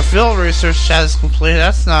 Field research chat is complete.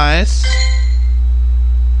 That's nice.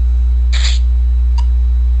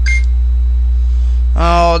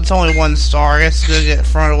 Oh, it's only 1 star. I guess it's gonna get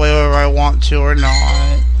thrown away whether I want to or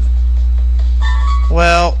not.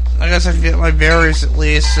 Well, I guess I can get my berries at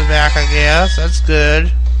least back, I guess. That's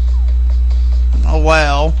good. Oh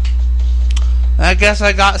well. I guess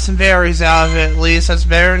I got some berries out of it at least. That's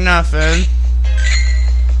better than nothing.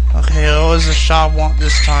 Okay, what does the shop want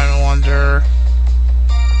this time, I wonder?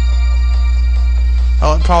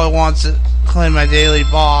 Oh, it probably wants to claim my daily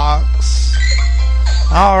box.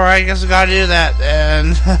 Alright, I guess I gotta do that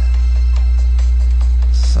then.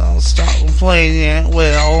 So I'll stop complaining, it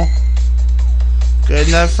will. Good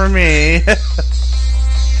enough for me.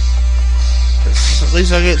 at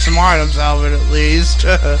least I'll get some items out of it at least.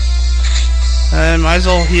 And might as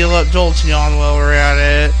well heal up Jolteon while we're at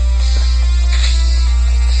it.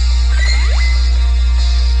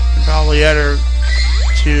 And probably other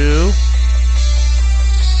two.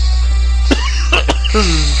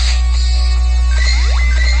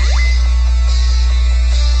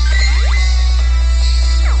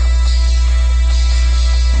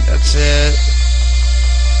 That's it.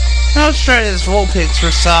 Now let's try this Vulpix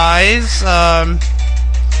for size.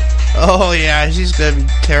 Oh yeah, she's gonna be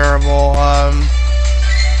terrible.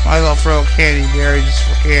 Might as well throw a Candy Berry just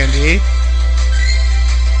for candy.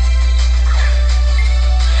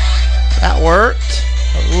 That worked.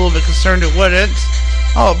 A little bit concerned it wouldn't.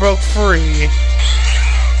 Oh, it broke free.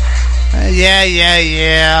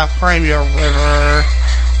 Yeah. Crimea River.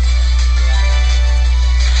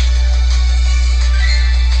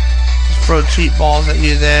 Just throw cheap balls at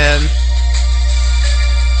you then.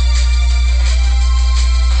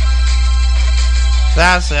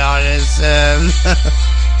 That's how it is then.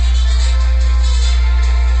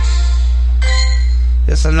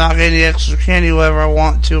 Guess I'm not getting the extra candy whether I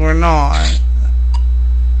want to or not.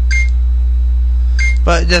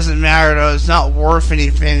 But it doesn't matter though, it's not worth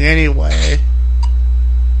anything anyway.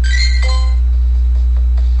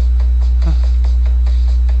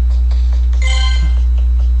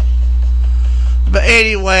 But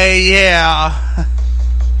anyway, yeah.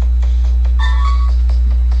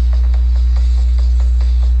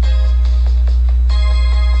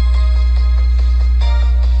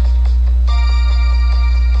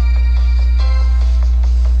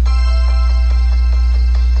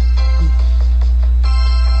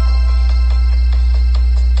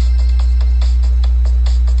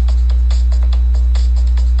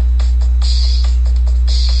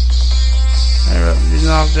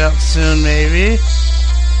 Knocked out soon, maybe.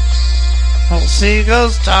 We'll see.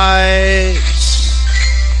 Ghost types.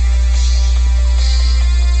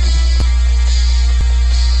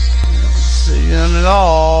 Don't see them at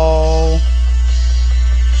all.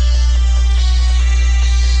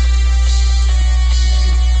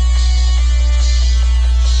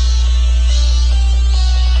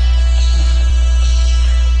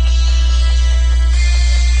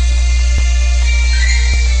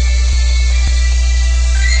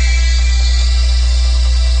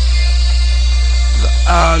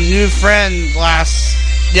 New friend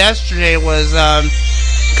yesterday was a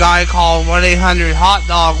guy called 1-800 Hot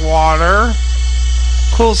Dog Water.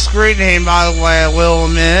 Cool screen name, by the way, I will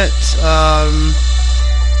admit.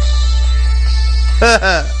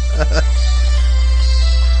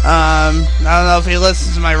 I don't know if he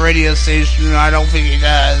listens to my radio station. I don't think he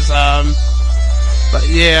does. But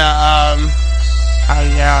yeah, I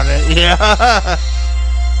doubt it. Yeah.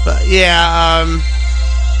 But yeah,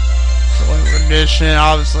 edition,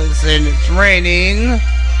 obviously saying it's raining.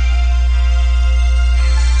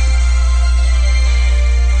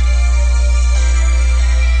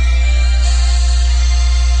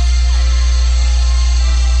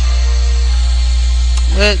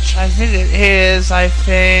 Which I think it is. I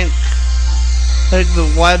think the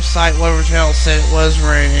website, whatever channel said it was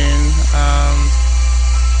raining.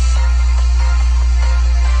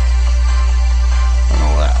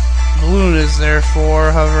 Balloon is there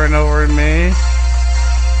for hovering over me. I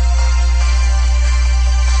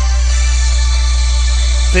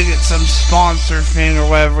think it's some sponsor thing or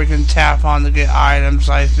whatever we can tap on to get items,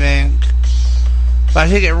 I think. But I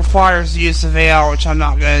think it requires the use of AR, which I'm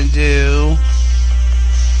not going to do.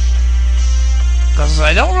 Because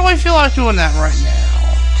I don't really feel like doing that right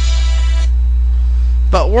now.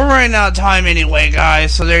 But we're running out of time anyway,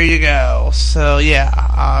 guys, so there you go. So,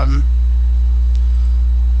 yeah,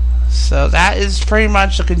 so that is pretty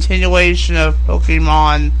much a continuation of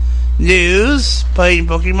Pokemon news, playing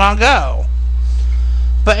Pokemon Go.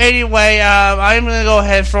 But anyway, I'm going to go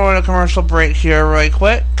ahead and throw in a commercial break here really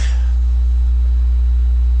quick.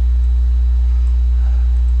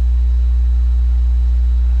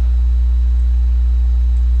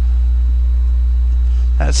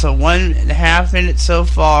 That's a 1.5 minutes so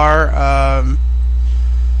far.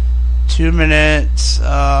 2 minutes.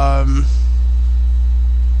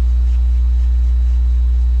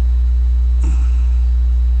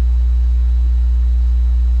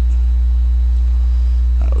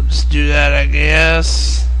 Just do that, I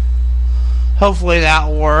guess. Hopefully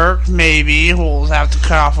that'll work. Maybe. We'll have to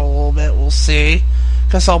cut off a little bit. We'll see.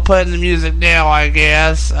 Guess I'll put in the music now, I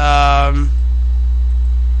guess.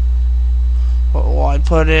 What will I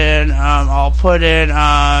put in? I'll put in,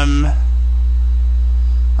 Bad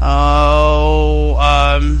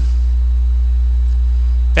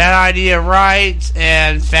Idea Right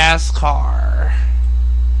and Fast Car.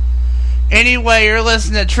 Anyway, you're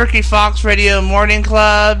listening to Tricky Fox Radio Morning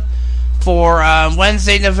Club for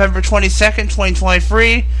Wednesday, November 22nd,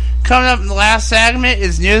 2023. Coming up in the last segment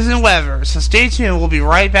is news and weather, so stay tuned. We'll be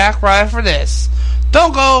right back right after this.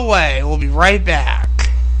 Don't go away. We'll be right back.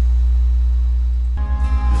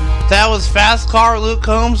 That was Fast Car, Luke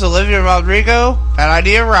Combs, Olivia Rodrigo. Bad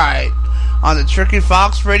Idea Right on the Tricky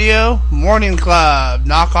Fox Radio Morning Club.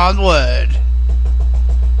 Knock on wood.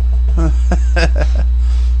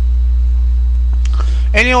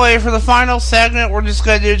 Anyway, for the final segment, we're just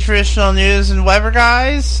going to do traditional news and weather,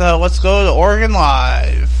 guys. So let's go to Oregon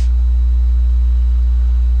Live.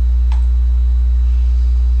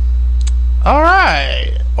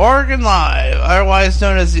 Alright, Oregon Live, otherwise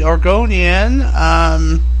known as the Oregonian.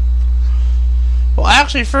 Well,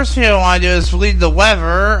 actually, first thing I want to do is read the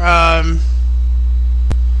weather.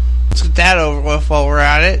 Let's get that over with while we're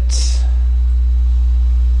at it.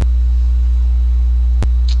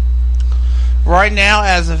 Right now,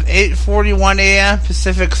 as of 8:41 a.m.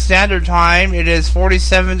 Pacific Standard Time, it is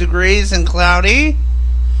 47 degrees and cloudy.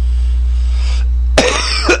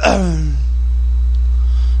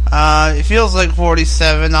 It feels like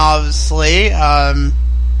 47, obviously.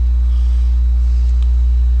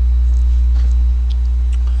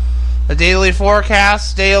 The daily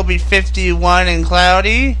forecast, today will be 51 and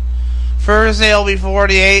cloudy. Thursday will be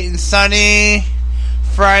 48 and sunny.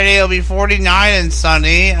 Friday will be 49 and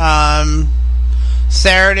sunny.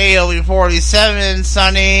 Saturday will be 47 and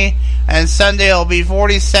sunny. And Sunday will be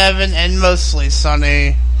 47 and mostly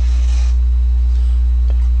sunny.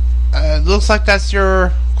 It looks like that's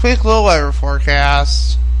your quick little weather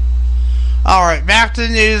forecast. Alright, back to the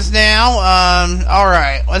news now.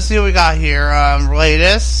 Alright, let's see what we got here.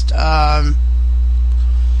 Latest.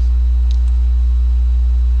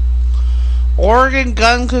 Oregon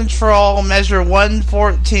gun control measure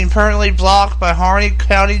 114 permanently blocked by Harney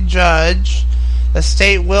County judge. The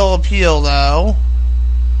state will appeal, though.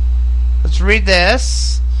 Let's read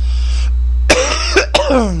this.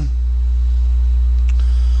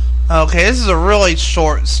 Okay, this is a really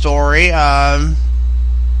short story.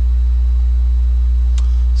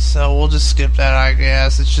 So we'll just skip that, I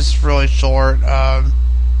guess. It's just really short. Yeah,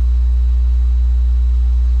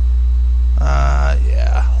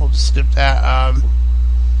 we'll just skip that.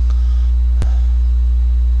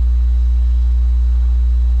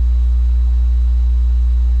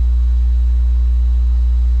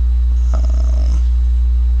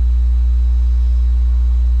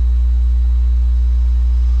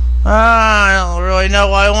 I don't really know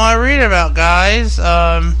what I want to read about, guys.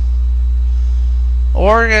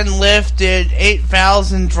 Oregon lifted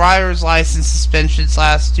 8,000 driver's license suspensions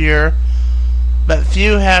last year, but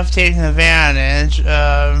few have taken advantage.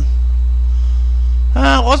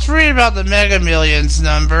 Let's read about the Mega Millions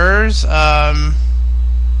numbers. Yeah,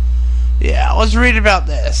 let's read about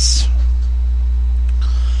this.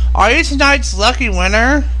 Are you tonight's lucky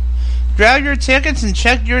winner? Grab your tickets and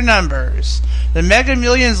check your numbers. The Mega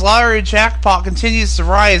Millions lottery jackpot continues to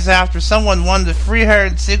rise after someone won the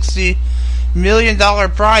 $360 million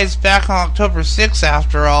prize back on October 6th,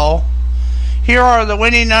 after all. Here are the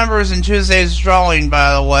winning numbers in Tuesday's drawing,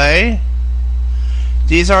 by the way.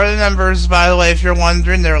 These are the numbers, by the way, if you're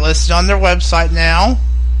wondering. They're listed on their website now.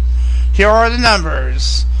 Here are the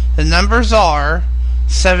numbers. The numbers are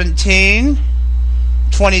 17,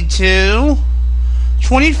 22,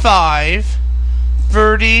 25,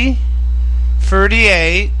 30,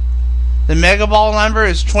 38. The Mega Ball number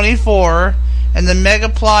is 24, and the Mega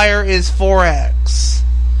Plier is 4X.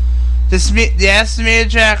 The estimated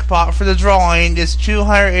jackpot for the drawing is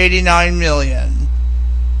 $289 million.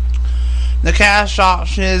 The cash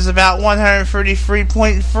option is about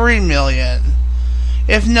 $133.3 million.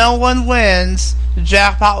 If no one wins, the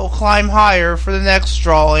jackpot will climb higher for the next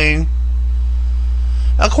drawing.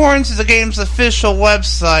 According to the game's official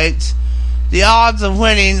website, the odds of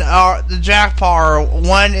winning the jackpot are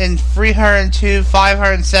 1 in 302,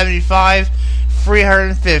 575,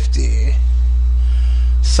 350.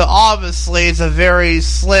 So obviously it's a very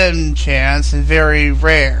slim chance and very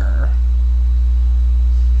rare.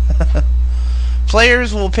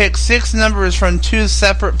 Players will pick 6 numbers from 2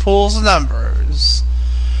 separate pools of numbers.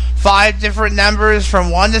 5 different numbers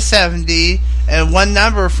from 1 to 70, and 1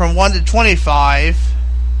 number from 1 to 25.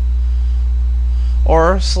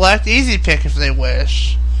 Or select Easy Pick if they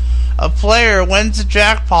wish. A player wins the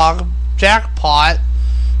jackpot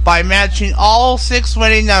by matching all 6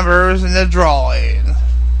 winning numbers in the drawing.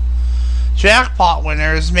 Jackpot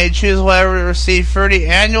winners may choose whether to receive 30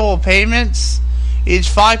 annual payments, each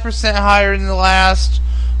 5% higher than the last,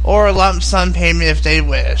 or a lump sum payment if they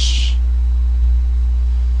wish.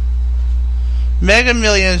 Mega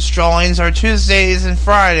Millions drawings are Tuesdays and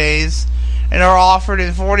Fridays and are offered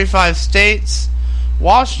in 45 states,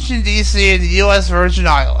 Washington, D.C., and the U.S. Virgin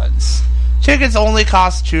Islands. Tickets only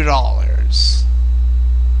cost $2.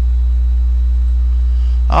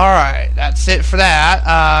 Alright, that's it for that.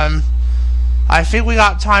 I think we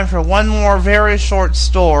got time for one more very short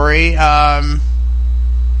story. See,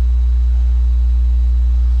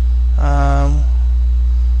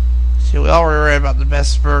 we already read about the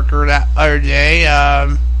Best Burger that other day.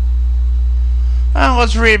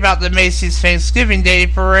 Let's read about the Macy's Thanksgiving Day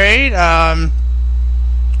Parade.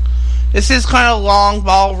 This is kind of long,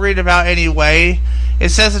 but I'll read about anyway. It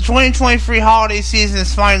says the 2023 holiday season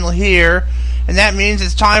is finally here, and that means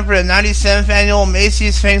it's time for the 97th annual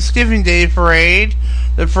Macy's Thanksgiving Day Parade.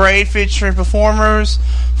 The parade, featuring performers,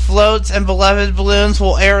 floats, and beloved balloons,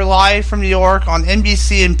 will air live from New York on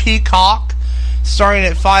NBC and Peacock, starting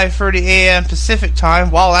at 5:30 a.m. Pacific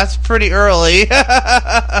Time. Wow, that's pretty early.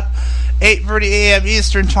 8:30 a.m.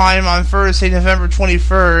 Eastern Time on Thursday, November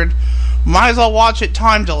 23rd. Might as well watch it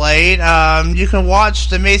time delayed. You can watch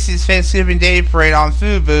the Macy's Thanksgiving Day Parade on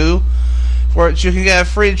Fubo, where you can get a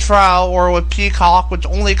free trial, or with Peacock, which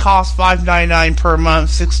only costs $5.99 per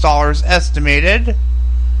month, $6 estimated.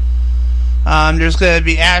 There's going to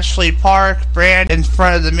be Ashley Park brand in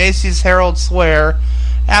front of the Macy's Herald Square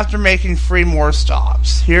after making 3 more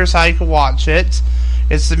stops. Here's how you can watch it.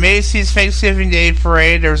 It's the Macy's Thanksgiving Day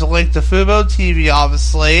Parade. There's a link to Fubo TV,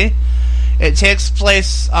 obviously. It takes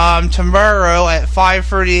place tomorrow at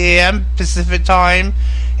 5:30 a.m. Pacific Time,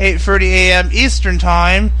 8:30 a.m. Eastern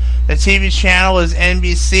Time. The TV channel is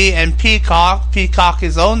NBC and Peacock. Peacock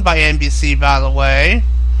is owned by NBC, by the way.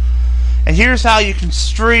 And here's how you can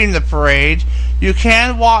stream the parade. You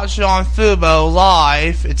can watch it on Fubo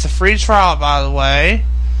live. It's a free trial, by the way.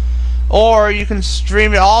 Or you can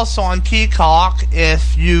stream it also on Peacock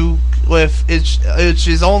which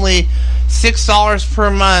is only $6 per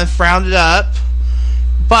month, rounded up.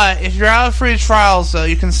 But if you're out of free trials, though,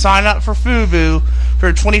 you can sign up for Fubo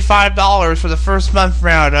for $25 for the first month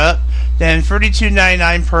roundup, then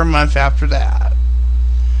 $32.99 per month after that.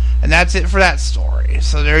 And that's it for that story.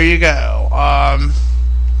 So there you go.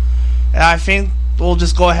 And I think we'll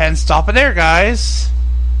just go ahead and stop it there, guys.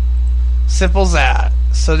 Simple as that.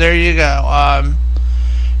 So there you go.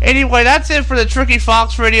 Anyway, that's it for the Tricky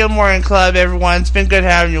Fox Radio Morning Club, everyone. It's been good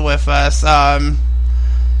having you with us.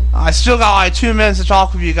 I still got like 2 minutes to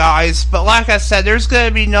talk with you guys, but like I said, there's going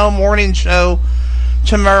to be no morning show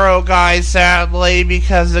tomorrow, guys, sadly,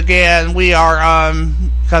 because again,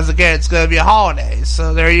 it's going to be a holiday.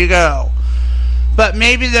 So there you go. But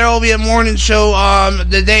maybe there will be a morning show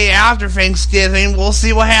the day after Thanksgiving. We'll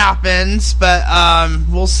see what happens, but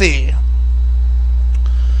we'll see.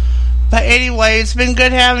 But anyway, it's been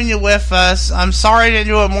good having you with us. I'm sorry to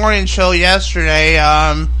do a morning show yesterday.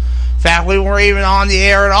 In fact, we weren't even on the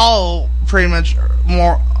air at all pretty much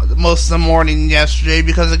most of the morning yesterday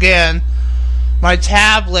because, again, my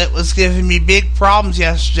tablet was giving me big problems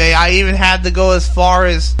yesterday. I even had to go as far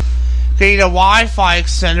as getting a Wi-Fi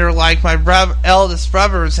extender like my eldest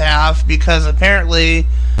brothers have, because apparently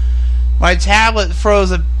my tablet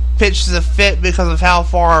pitches a fit because of how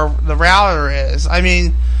far the router is. I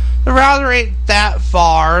mean, the router ain't that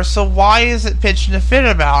far, so why is it pitching a fit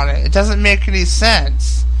about it? It doesn't make any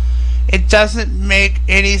sense. It doesn't make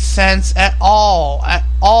any sense at all.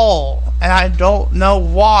 And I don't know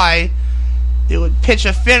why it would pitch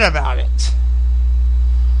a fit about it.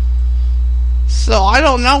 So I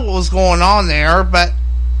don't know what was going on there, but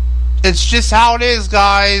it's just how it is,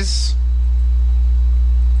 guys.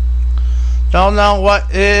 Don't know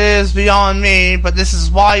what is beyond me, but this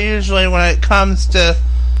is why usually when it comes to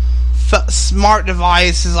smart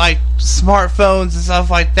devices like smartphones and stuff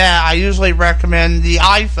like that, I usually recommend the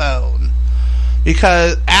iPhone,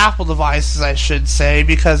 because Apple devices, I should say,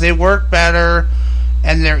 because they work better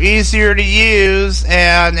and they're easier to use,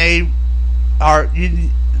 and they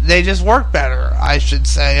just work better, I should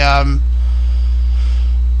say.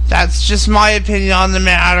 That's just my opinion on the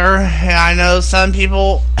matter. And I know some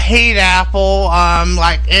people hate Apple,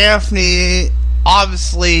 like Anthony,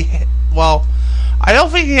 obviously. Well, I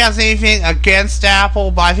don't think he has anything against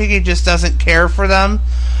Apple, but I think he just doesn't care for them.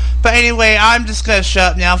 But anyway, I'm just going to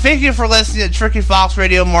shut up now. Thank you for listening to Tricky Fox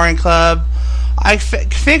Radio Morning Club. I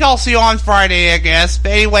think I'll see you on Friday, I guess.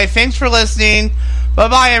 But anyway, thanks for listening.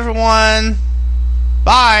 Bye-bye, everyone.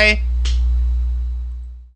 Bye.